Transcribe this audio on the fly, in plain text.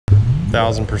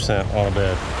1000% on a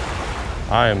bed.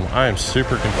 I am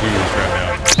super confused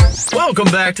right now.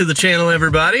 Welcome back to the channel,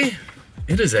 everybody.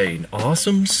 It is an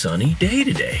awesome sunny day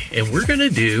today, and we're gonna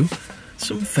do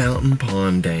some fountain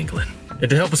pond dangling. And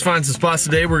to help us find some spots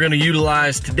today, we're gonna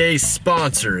utilize today's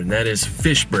sponsor, and that is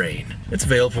FishBrain. It's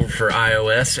available for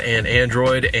iOS and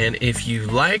Android, and if you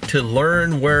like to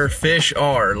learn where fish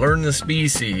are, learn the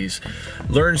species,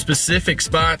 learn specific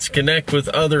spots, connect with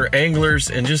other anglers,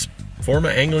 and just form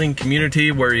an angling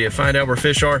community where you find out where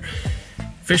fish are,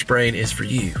 FishBrain is for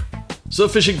you. So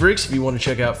fishing freaks, if you want to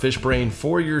check out FishBrain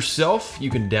for yourself, you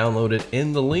can download it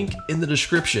in the link in the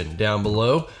description down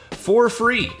below for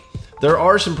free. There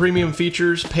are some premium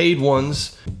features, paid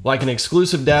ones, like an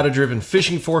exclusive data-driven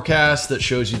fishing forecast that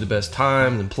shows you the best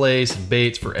time and place and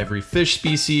baits for every fish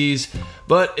species.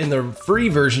 But in the free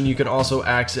version, you can also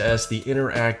access the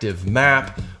interactive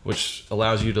map, which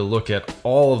allows you to look at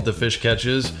all of the fish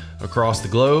catches across the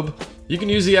globe. You can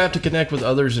use the app to connect with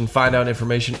others and find out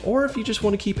information, or if you just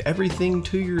want to keep everything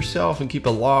to yourself and keep a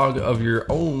log of your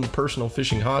own personal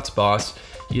fishing hotspots,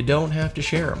 you don't have to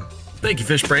share them. Thank you,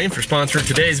 FishBrain, for sponsoring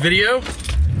today's video.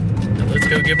 Now let's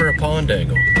go give her a pond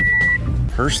dangle.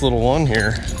 First little one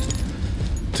here.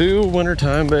 2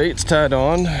 wintertime baits tied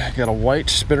on. Got a white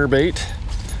spinner bait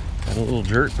and a little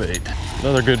jerk bait.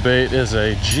 Another good bait is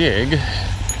a jig.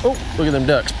 Oh, look at them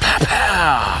ducks. Pow,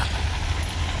 pow!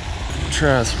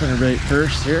 Try a spinner bait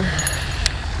first here.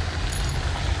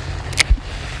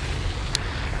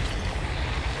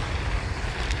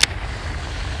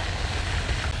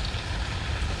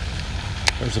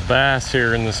 There's a bass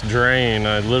here in this drain.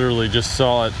 I literally just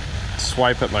saw it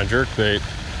swipe at my jerkbait.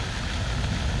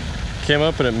 Came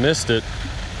up and it missed it.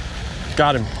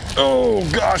 Got him. Oh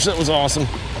gosh, that was awesome.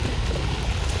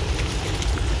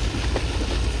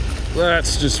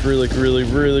 That's just really cool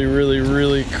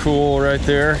right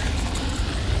there.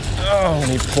 Oh,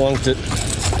 and he plunked it.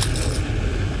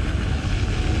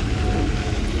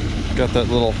 Got that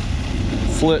little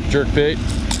flit jerkbait.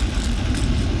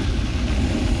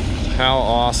 How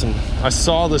awesome. I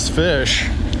saw this fish.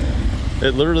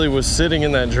 It literally was sitting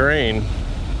in that drain.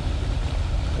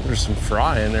 There's some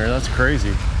fry in there. That's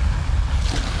crazy.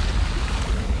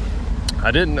 I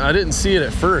didn't see it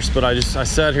at first, but I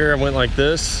sat here and went like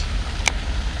this,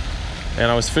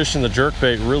 and I was fishing the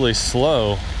jerkbait really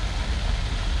slow.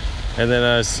 And then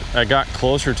as I got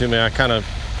closer to me, I kind of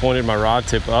pointed my rod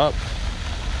tip up,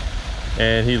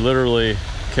 and he literally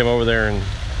came over there and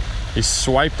he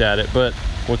swiped at it. But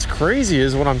what's crazy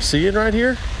is what I'm seeing right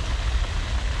here.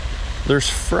 There's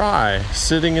fry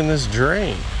sitting in this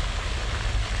drain,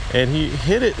 and he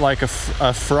hit it like a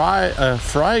fry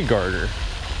garter.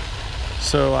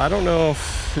 So I don't know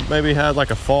if it maybe had like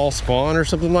a fall spawn or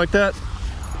something like that,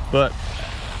 but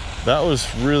that was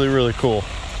really cool.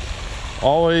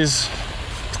 Always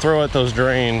throw at those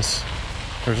drains.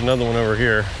 There's another one over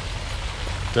here.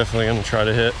 Definitely gonna try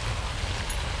to hit.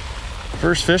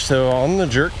 First fish though on the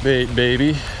jerkbait,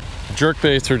 baby.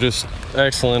 Jerkbaits are just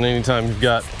excellent anytime you've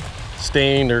got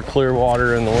stained or clear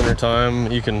water in the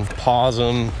wintertime. You can pause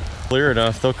them clear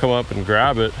enough, they'll come up and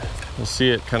grab it. You'll see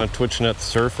it kind of twitching at the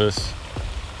surface.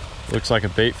 Looks like a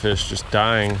bait fish just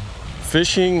dying.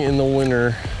 Fishing in the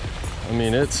winter, I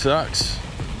mean, it sucks.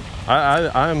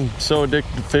 I'm so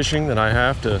addicted to fishing that I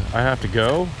have to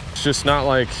go. It's just not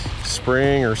like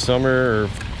spring or summer or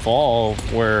fall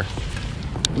where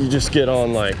you just get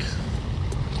on like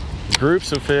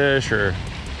groups of fish, or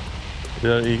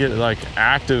you get like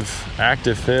active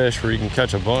fish where you can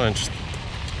catch a bunch.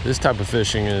 This type of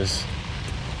fishing is,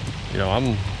 you know,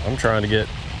 I'm trying to get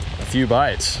a few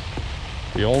bites.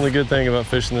 The only good thing about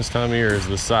fishing this time of year is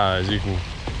the size. You can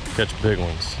catch big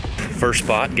ones. First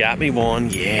spot, got me one,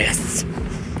 yes.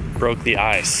 Broke the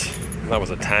ice. That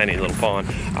was a tiny little pond.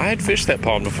 I had fished that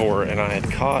pond before and I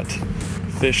had caught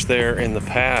fish there in the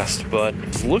past, but I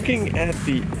was looking at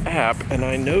the app and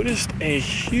I noticed a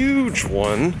huge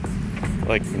one,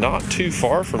 like not too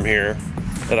far from here,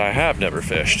 that I have never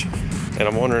fished. And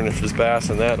I'm wondering if there's bass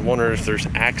in that. I'm wondering if there's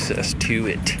access to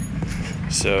it.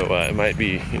 So it might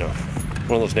be, you know,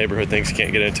 one of those neighborhood things you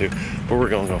can't get into, but we're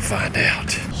gonna go find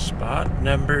out. Spot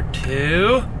number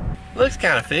 2. Looks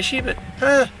kind of fishy, but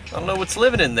I don't know what's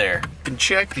living in there. You can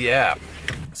check the app.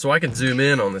 So I can zoom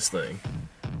in on this thing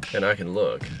and I can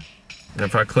look. And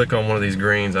if I click on one of these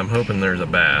greens, I'm hoping there's a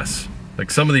bass.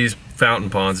 Like some of these fountain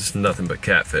ponds, it's nothing but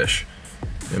catfish.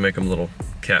 They make them little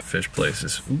catfish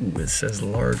places. Ooh, it says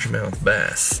largemouth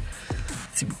bass.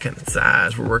 Let's see what kind of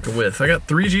size we're working with. I got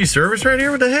 3G service right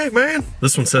here. What the heck, man?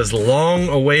 This one says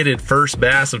long-awaited first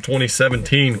bass of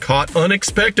 2017 caught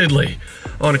unexpectedly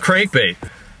on a crankbait.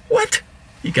 What?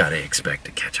 You gotta expect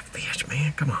to catch a fish,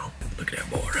 man. Come on. Look at that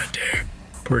boy right there.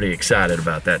 Pretty excited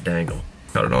about that dangle.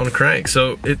 Caught it on a crank.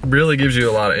 So it really gives you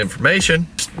a lot of information.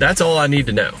 That's all I need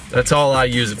to know. That's all I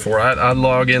use it for. I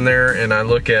log in there and I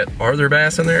look at, are there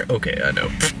bass in there? Okay, I know.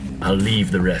 I'll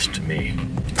leave the rest to me.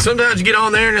 Sometimes you get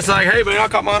on there and it's like, hey man, I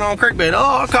caught mine on a crankbait.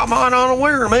 Oh, I caught mine on a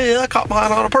worm, man. I caught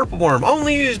mine on a purple worm.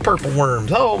 Only use purple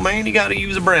worms. Oh man, you gotta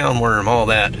use a brown worm, all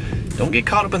that. Don't get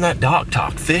caught up in that dog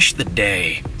talk. Fish the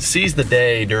day. Seize the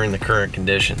day during the current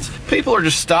conditions. People are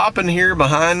just stopping here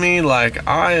behind me like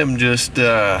I am just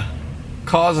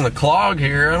causing a clog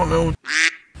here. I don't know.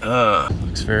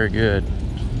 Looks very good.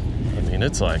 I mean,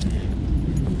 it's like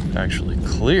actually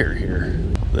clear here.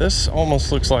 This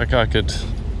almost looks like I could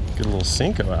get a little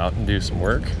Cinco out and do some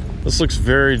work. This looks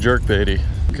very jerkbaity.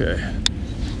 Okay.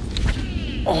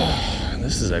 Oh,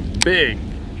 this is a big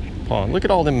pond. Look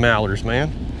at all them mallards,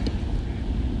 man.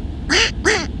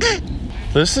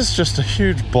 This is just a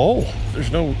huge bowl.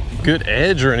 There's no good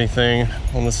edge or anything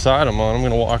on the side I'm on. I'm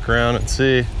gonna walk around and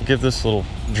see. Give this little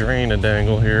drain a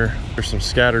dangle here. There's some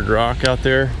scattered rock out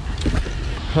there.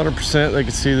 100% they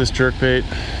can see this jerkbait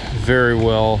very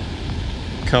well.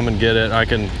 Come and get it. I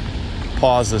can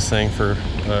pause this thing for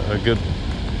a good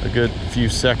few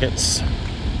seconds.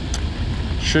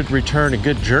 Should return a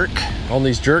good jerk. On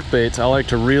these jerkbaits, I like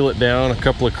to reel it down a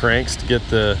couple of cranks to get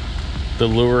the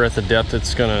lure at the depth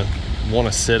it's gonna want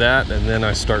to sit at, and then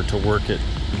I start to work it.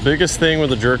 The biggest thing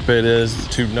with a jerkbait is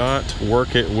to not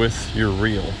work it with your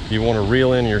reel. You want to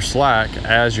reel in your slack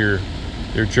as you're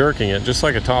jerking it, just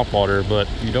like a topwater, but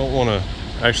you don't want to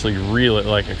actually reel it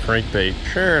like a crankbait.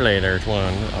 Surely there's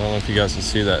one. I don't know if you guys can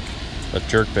see that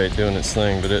jerkbait doing its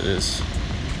thing, but it's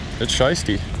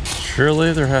shiesty.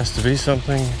 Surely there has to be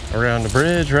something around the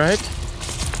bridge, right?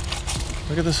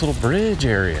 Look at this little bridge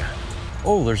area.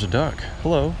 Oh, there's a duck.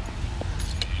 Hello.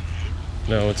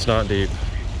 No, it's not deep.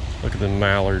 Look at the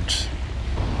mallards.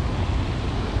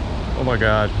 Oh my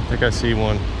God, I think I see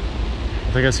one.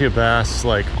 I think I see a bass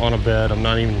like on a bed. I'm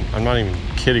not even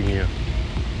kidding you.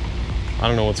 I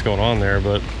don't know what's going on there,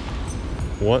 but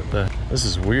this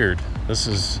is weird.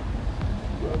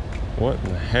 What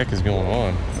in the heck is going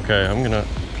on? Okay, I'm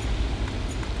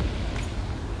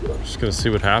just gonna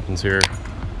see what happens here.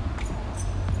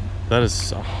 That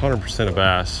is 100% a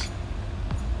bass.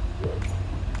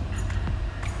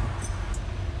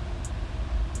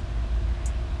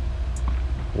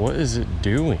 What is it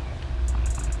doing?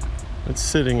 It's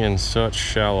sitting in such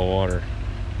shallow water.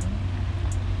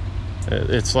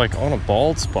 It's like on a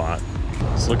bald spot.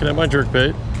 It's looking at my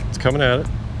jerkbait. It's coming at it.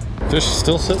 Fish is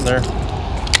still sitting there.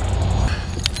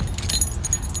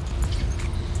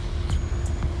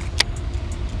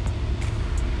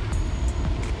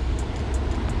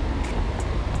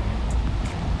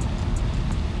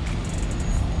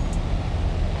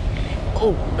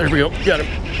 Oh, there we go. Got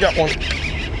him. Got one.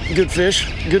 Good fish.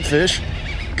 Good fish.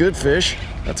 Good fish.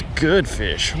 That's a good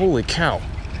fish. Holy cow.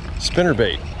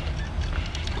 Spinnerbait.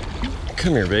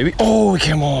 Come here, baby. Oh, it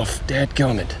came off.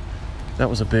 Dadgummit. That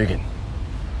was a big one.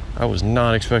 I was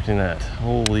not expecting that.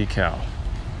 Holy cow.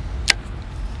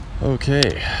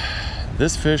 Okay.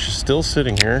 This fish is still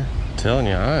sitting here. I'm telling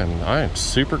you, I am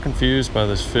super confused by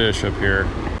this fish up here.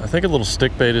 I think a little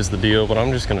stick bait is the deal, but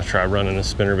I'm just gonna try running a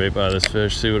spinnerbait by this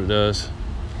fish, see what it does.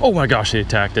 Oh my gosh, he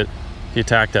attacked it. He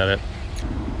attacked at it.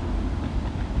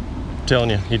 I'm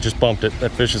telling you, he just bumped it.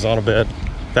 That fish is on a bed,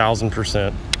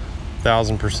 1000%.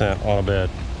 1000% on a bed.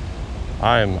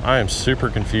 I am super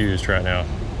confused right now.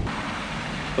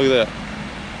 Look at that.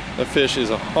 That fish is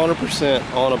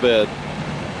 100% on a bed.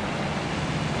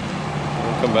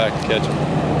 We'll come back to catch him.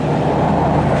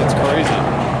 It's crazy.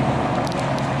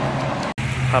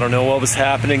 I don't know what was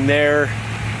happening there,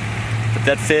 but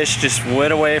that fish just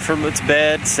went away from its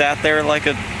bed, sat there like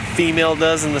a female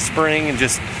does in the spring, and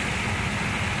just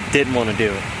didn't want to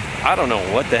do it. I don't know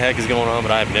what the heck is going on,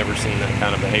 but I've never seen that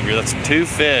kind of behavior. That's two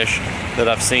fish that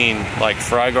I've seen like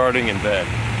fry guarding and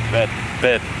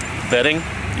bedding.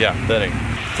 Yeah, bedding.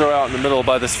 Throw out in the middle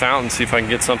by this fountain, see if I can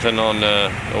get something on a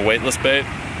weightless bait.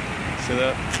 See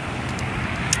that?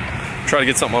 Try to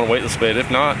get something on a weightless bait.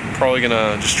 If not, I'm probably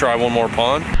gonna just try one more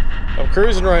pond. I'm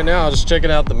cruising right now, just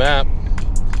checking out the map.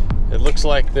 It looks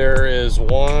like there is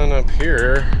one up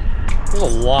here. There's a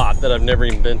lot that I've never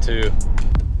even been to.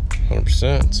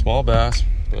 100% small bass,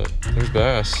 but there's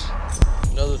bass.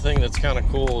 Another thing that's kind of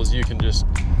cool is you can just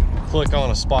click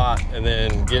on a spot and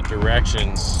then get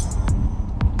directions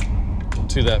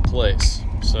to that place.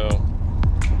 So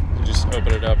you just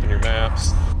open it up in your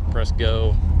maps, press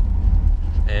go,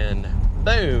 and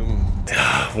boom.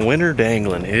 Winter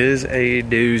dangling is a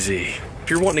doozy. If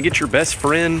you're wanting to get your best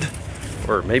friend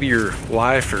or maybe your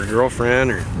wife or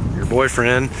girlfriend or your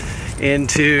boyfriend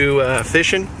into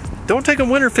fishing, don't take them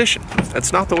winter fishing.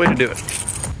 That's not the way to do it.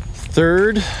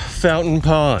 Third fountain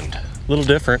pond, a little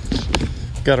different.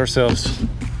 Got ourselves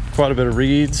quite a bit of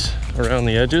reeds around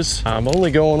the edges. I'm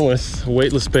only going with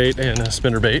weightless bait and a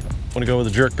spinner bait. I'm gonna go with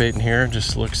a jerk bait in here.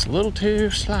 Just looks a little too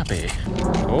sloppy.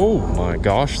 Oh my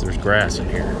gosh, there's grass in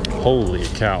here. Holy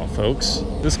cow, folks.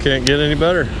 This can't get any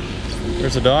better.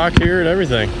 There's a dock here and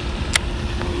everything.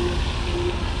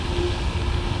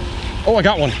 Oh, I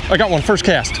got one, first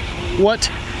cast. What?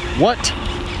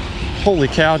 Holy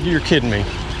cow, you're kidding me.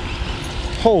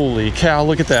 Holy cow,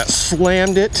 look at that,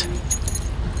 slammed it.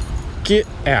 Get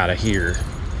out of here.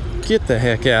 Get the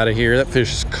heck out of here. That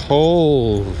fish is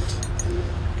cold.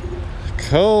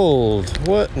 Cold.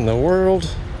 What in the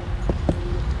world?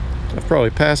 I've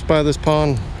probably passed by this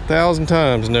pond 1,000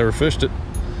 times and never fished it.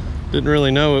 Didn't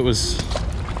really know it was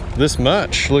this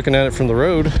much looking at it from the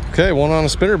road. Okay, one on a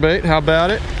spinnerbait. How about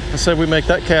it? I said we make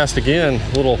that cast again.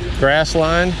 Little grass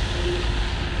line.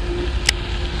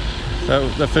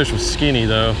 That fish was skinny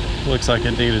though. Looks like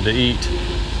it needed to eat.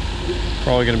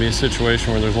 Probably gonna be a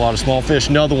situation where there's a lot of small fish.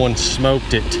 Another one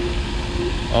smoked it.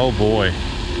 Oh boy.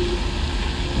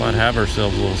 Might have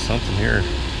ourselves a little something here.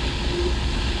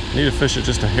 Need to fish it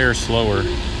just a hair slower.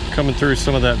 Coming through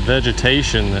some of that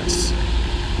vegetation that's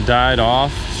died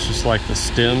off. It's just like the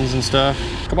stems and stuff.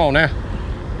 Come on now.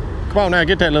 Come on now,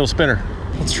 get that little spinner.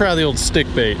 Let's try the old stick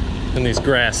bait in these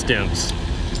grass stems.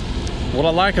 What I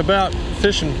like about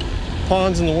fishing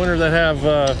ponds in the winter that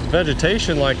have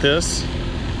vegetation like this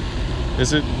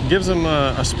is it gives them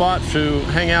a spot to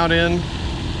hang out in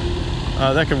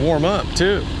that can warm up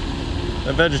too.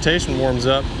 That vegetation warms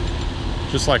up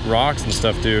just like rocks and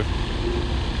stuff do.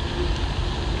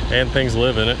 And things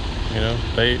live in it, you know,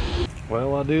 bait.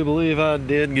 Well, I do believe I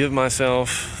did give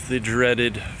myself the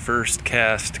dreaded first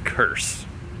cast curse,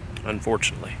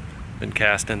 unfortunately. Been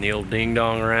casting the old ding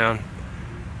dong around,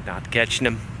 not catching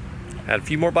them. Had a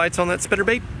few more bites on that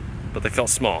spinnerbait, but they felt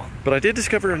small. But I did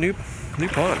discover a new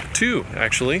pond. Two,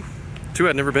 actually. Two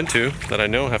I'd never been to that I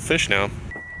know have fish now.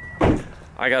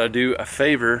 I gotta do a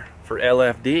favor for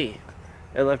LFD.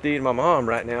 LFD and my mom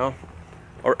right now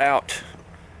are out,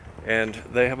 and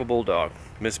they have a bulldog,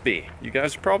 Miss B. You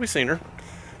guys have probably seen her.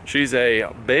 She's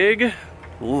a big,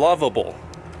 lovable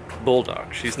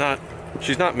bulldog. She's not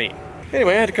mean.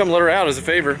 Anyway, I had to come let her out as a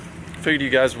favor. Figured you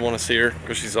guys would want to see her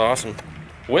because she's awesome.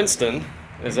 Winston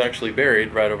is actually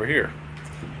buried right over here,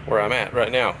 where I'm at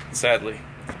right now, sadly.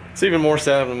 It's even more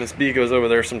sad when Miss B goes over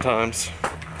there sometimes,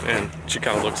 and she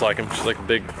kind of looks like him. She's like a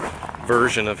big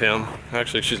version of him.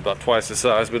 Actually, she's about twice his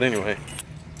size, but anyway.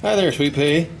 Hi there, sweet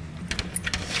pea.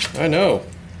 I know,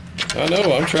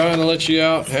 I'm trying to let you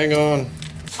out. Hang on.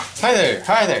 Hi there,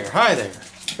 hi there, hi there.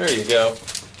 There you go.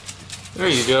 There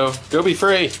you go. Go be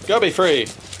free, go be free.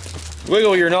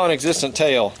 Wiggle your non-existent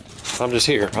tail. I'm just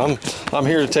here. I'm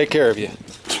here to take care of you.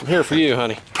 I'm here for you,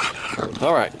 honey.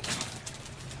 All right.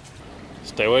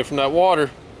 Stay away from that water.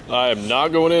 I am not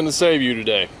going in to save you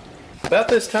today. About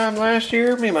this time last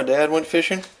year, me and my dad went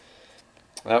fishing.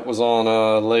 That was on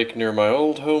a lake near my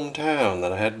old hometown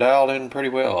that I had dialed in pretty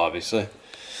well, obviously.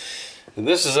 And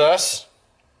this is us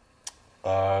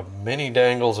many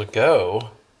dangles ago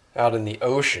out in the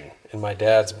ocean in my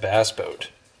dad's bass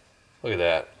boat. Look at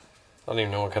that. I don't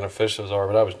even know what kind of fish those are,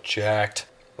 but I was jacked.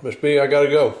 Miss B, I gotta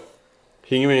go.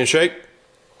 Can you give me a shake?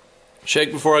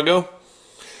 Shake before I go?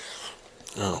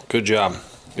 Oh, good job.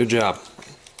 Good job.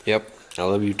 Yep, I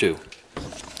love you too.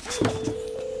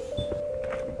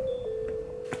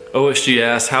 OSG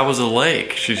asked, how was the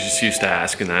lake? She's just used to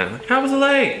asking that. Like, how was the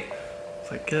lake?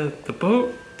 It's like, the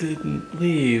boat didn't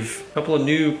leave. A couple of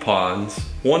new ponds.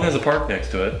 One has a park next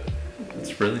to it.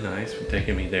 It's really nice. We're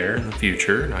taking me there in the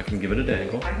future, and I can give it a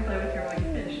dangle. I can play with your white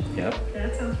fish. Yep.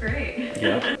 That sounds great.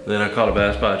 Yep. Then I caught a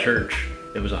bass by a church.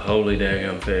 It was a holy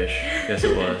daggum fish. Yes,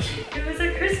 it was. It was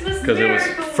a Christmas miracle. Because it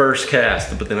was first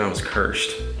cast, but then I was cursed.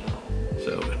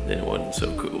 So then it wasn't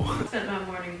so cool. I spent my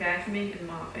morning vacuuming and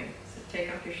mopping, so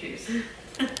take off your shoes.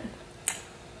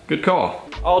 Good call.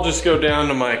 I'll just go down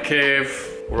to my cave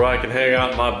where I can hang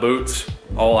out in my boots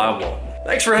all I want.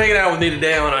 Thanks for hanging out with me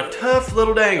today on a tough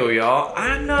little dangle, y'all.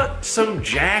 I'm not so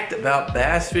jacked about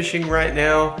bass fishing right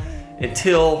now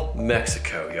until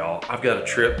Mexico, y'all. I've got a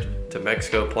trip to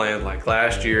Mexico planned like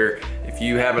last year. If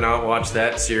you haven't watched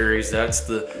that series, that's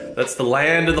the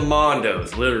land of the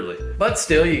Mondos, literally. But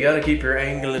still, you gotta keep your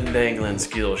angling dangling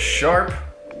skills sharp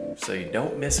so you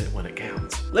don't miss it when it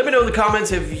counts. Let me know in the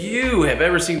comments if you have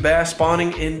ever seen bass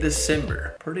spawning in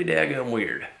December. Pretty daggone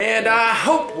weird. And I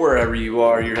hope wherever you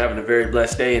are, you're having a very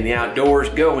blessed day in the outdoors.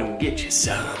 Go and get you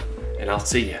some. And I'll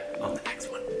see you on the next one.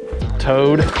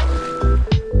 toad.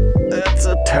 That's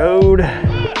a toad.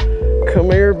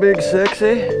 Come here, big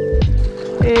sexy.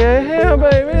 Yeah,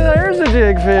 baby, there's a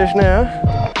jigfish now.